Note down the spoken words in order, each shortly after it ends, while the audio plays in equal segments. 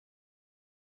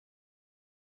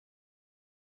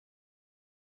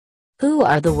Who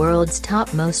are the world's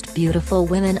top most beautiful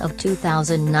women of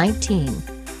 2019?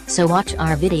 So watch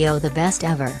our video The Best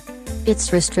Ever.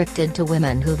 It's restricted to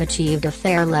women who've achieved a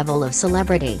fair level of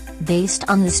celebrity, based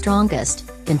on the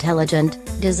strongest, intelligent,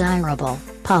 desirable,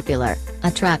 popular,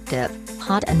 attractive,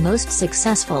 hot and most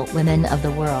successful women of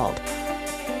the world.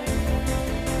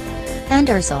 Hande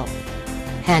Erçel.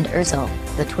 Hande Erçel,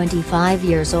 the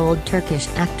 25-years-old Turkish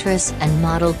actress and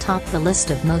model, topped the list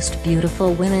of most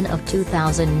beautiful women of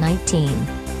 2019.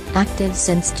 Active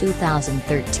since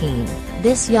 2013,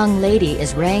 this young lady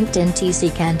is ranked in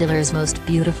TC Candler's Most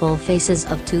Beautiful Faces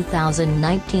of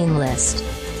 2019 list.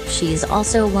 She's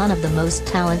also one of the most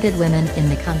talented women in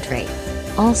the country.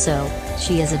 Also,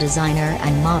 she is a designer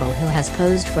and model who has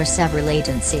posed for several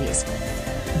agencies.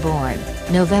 Born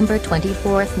November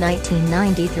 24,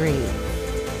 1993.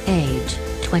 Age,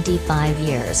 25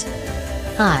 years.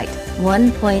 Height,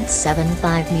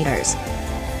 1.75 meters.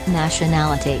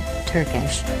 Nationality,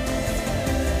 Turkish.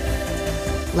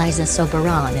 Liza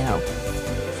Soberano.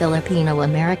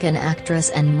 Filipino-American actress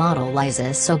and model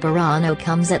Liza Soberano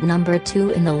comes at number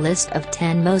 2 in the list of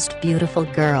 10 most beautiful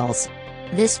girls.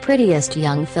 This prettiest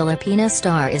young Filipina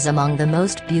star is among the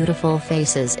most beautiful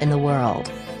faces in the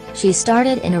world. She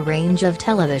started in a range of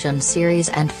television series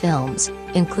and films,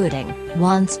 including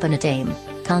Once Upon a Time,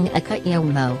 Kung Akayo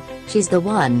Mo, She's the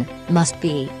One, Must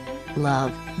Be,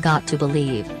 Love, Got to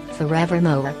Believe,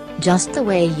 Forevermore, Just the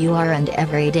Way You Are and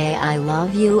Every Day I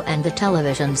Love You, and the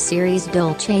television series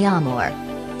Dolce Amor.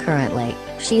 Currently,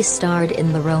 she starred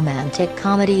in the romantic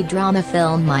comedy drama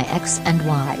film My Ex and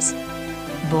Y's.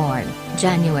 Born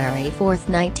January 4,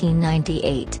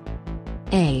 1998.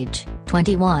 Age,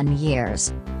 21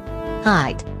 years.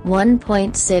 Height,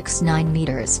 1.69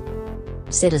 meters.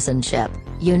 Citizenship,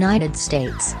 United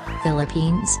States,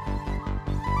 Philippines.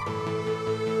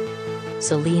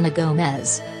 Selena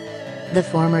Gomez. The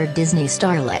former Disney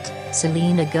starlet,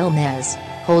 Selena Gomez,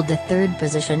 holds the third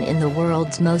position in the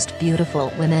world's most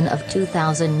beautiful women of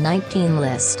 2019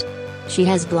 list. She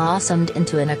has blossomed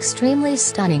into an extremely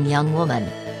stunning young woman.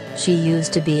 She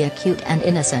used to be cute and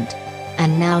innocent.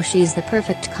 And now she's the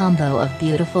perfect combo of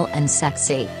beautiful and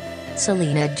sexy.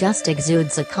 Selena just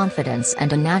exudes a confidence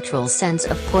and a natural sense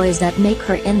of poise that make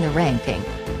her in the ranking.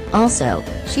 Also,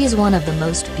 she's one of the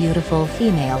most beautiful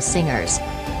female singers.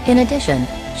 In addition,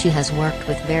 she has worked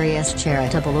with various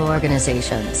charitable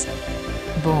organizations.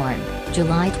 Born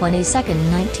July 22,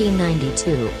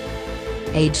 1992.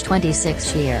 Age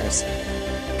 26 years.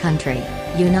 Country,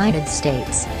 United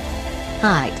States.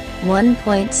 Height,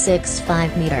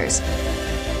 1.65 meters.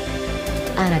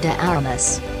 Ana de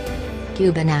Armas.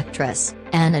 Cuban actress,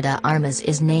 Ana de Armas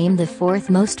is named the 4th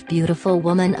most beautiful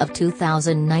woman of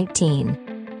 2019.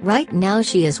 Right now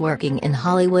she is working in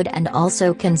Hollywood and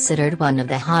also considered one of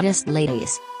the hottest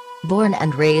ladies. Born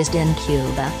and raised in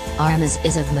Cuba, Armas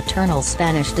is of maternal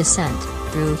Spanish descent.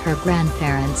 Through her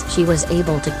grandparents she was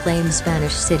able to claim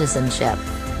Spanish citizenship.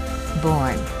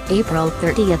 Born April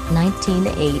 30,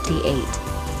 1988.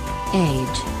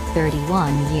 Age,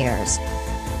 31 years.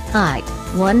 Height,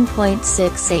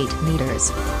 1.68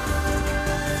 meters.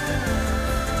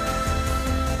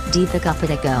 Deepika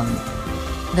Padukone.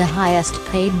 The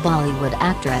highest-paid Bollywood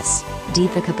actress,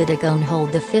 Deepika Padukone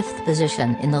holds the 5th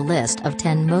position in the list of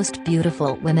 10 most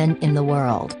beautiful women in the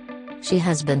world. She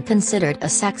has been considered a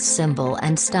sex symbol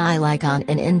and style icon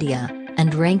in India,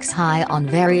 and ranks high on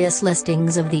various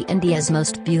listings of the India's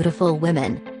most beautiful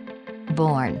women.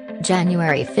 Born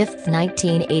January 5,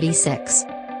 1986.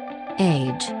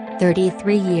 Age,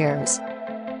 33 years.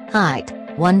 Height,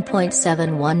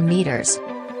 1.71 meters.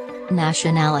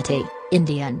 Nationality,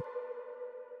 Indian.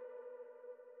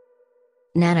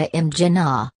 Nana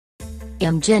Imjana.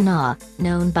 Imjana,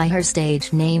 known by her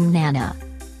stage name Nana.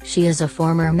 She is a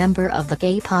former member of the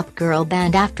K-pop girl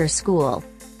band After School.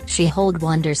 She holds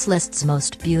Wonderlist's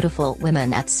Most Beautiful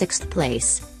Women at 6th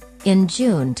place. In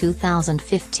June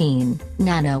 2015,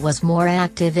 Nana was more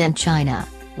active in China,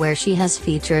 where she has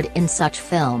featured in such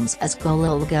films as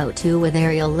Golol Go 2 with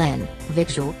Ariel Lin,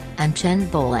 Vikju, and Chen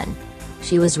Bolin.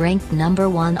 She was ranked number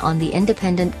 1 on the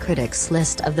independent critics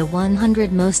list of the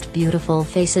 100 most beautiful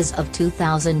faces of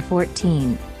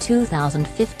 2014,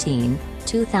 2015,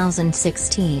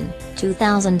 2016,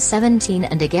 2017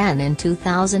 and again in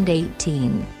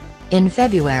 2018. In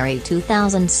February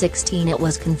 2016 it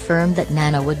was confirmed that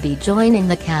Nana would be joining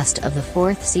the cast of the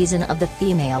 4th season of the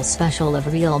female special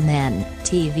of Real Men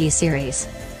TV series.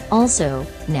 Also,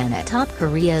 Nana topped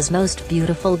Korea's Most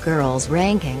Beautiful Girls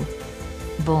ranking.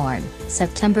 Born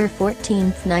September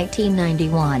 14,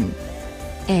 1991.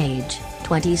 Age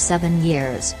 27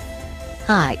 years.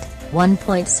 Height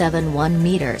 1.71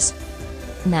 meters.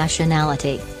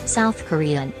 Nationality South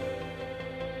Korean.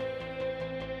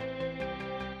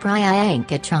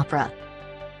 Priyanka Chopra.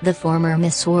 The former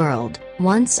Miss World,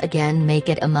 once again make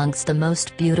it amongst the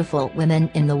most beautiful women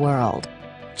in the world.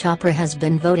 Chopra has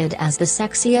been voted as the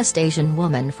sexiest Asian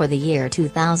woman for the year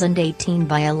 2018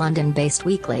 by a London-based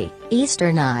weekly,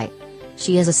 Eastern Eye.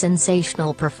 She is a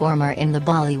sensational performer in the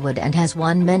Bollywood and has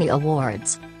won many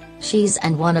awards. She's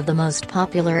one of the most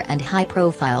popular and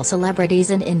high-profile celebrities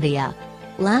in India.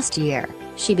 Last year,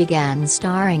 she began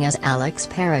starring as Alex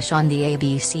Parrish on the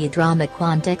ABC drama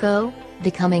Quantico,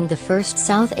 becoming the first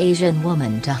South Asian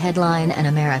woman to headline an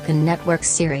American network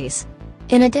series.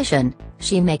 In addition,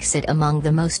 she makes it among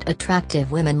the most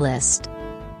attractive women list.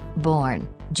 Born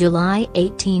July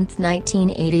 18,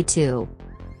 1982.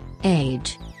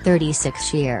 Age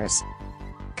 36 years.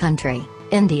 Country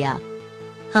India.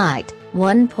 Height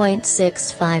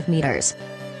 1.65 meters.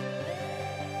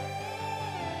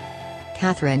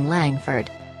 Catherine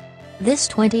Langford. This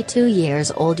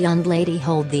 22-years-old young lady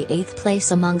hold the 8th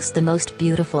place amongst the most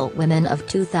beautiful women of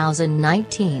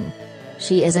 2019.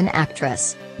 She is an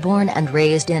actress, born and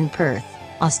raised in Perth,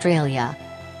 Australia.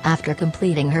 After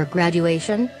completing her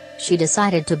graduation, she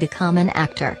decided to become an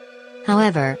actor.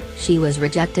 However, she was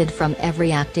rejected from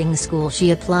every acting school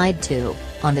she applied to,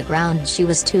 on the ground she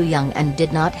was too young and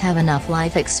did not have enough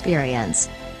life experience.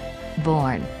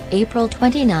 Born April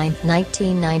 29,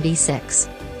 1996.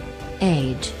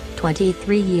 Age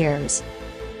 23 years.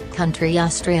 Country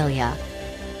Australia.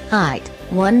 Height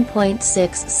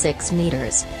 1.66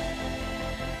 meters.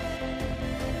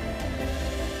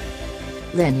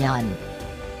 Lin Yun.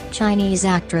 Chinese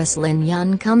actress Lin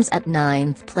Yun comes at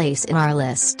 9th place in our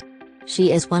list.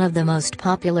 She is one of the most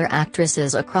popular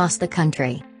actresses across the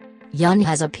country. Yun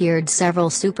has appeared several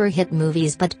super hit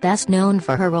movies but best known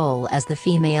for her role as the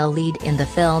female lead in the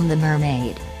film The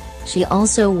Mermaid. She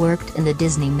also worked in the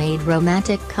Disney-made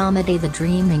romantic comedy The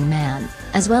Dreaming Man,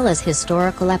 as well as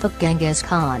historical epic Genghis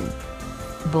Khan.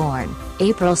 Born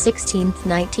April 16,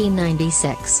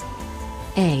 1996.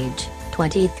 Age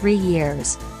 23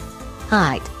 years.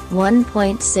 Height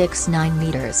 1.69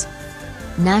 meters.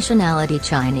 Nationality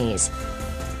Chinese.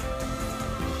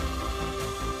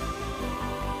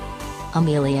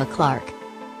 Amelia Clarke.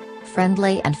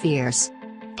 Friendly and fierce.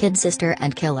 Kid sister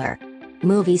and killer.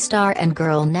 Movie star and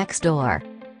girl next door.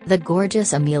 The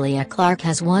gorgeous Amelia Clarke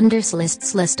has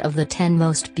Wonderlist's list of the 10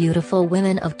 most beautiful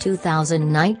women of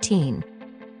 2019.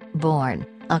 Born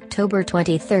October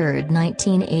 23,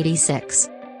 1986.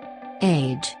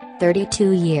 Age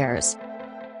 32 years.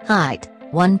 Height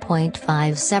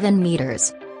 1.57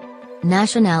 meters.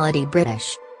 Nationality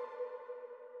British.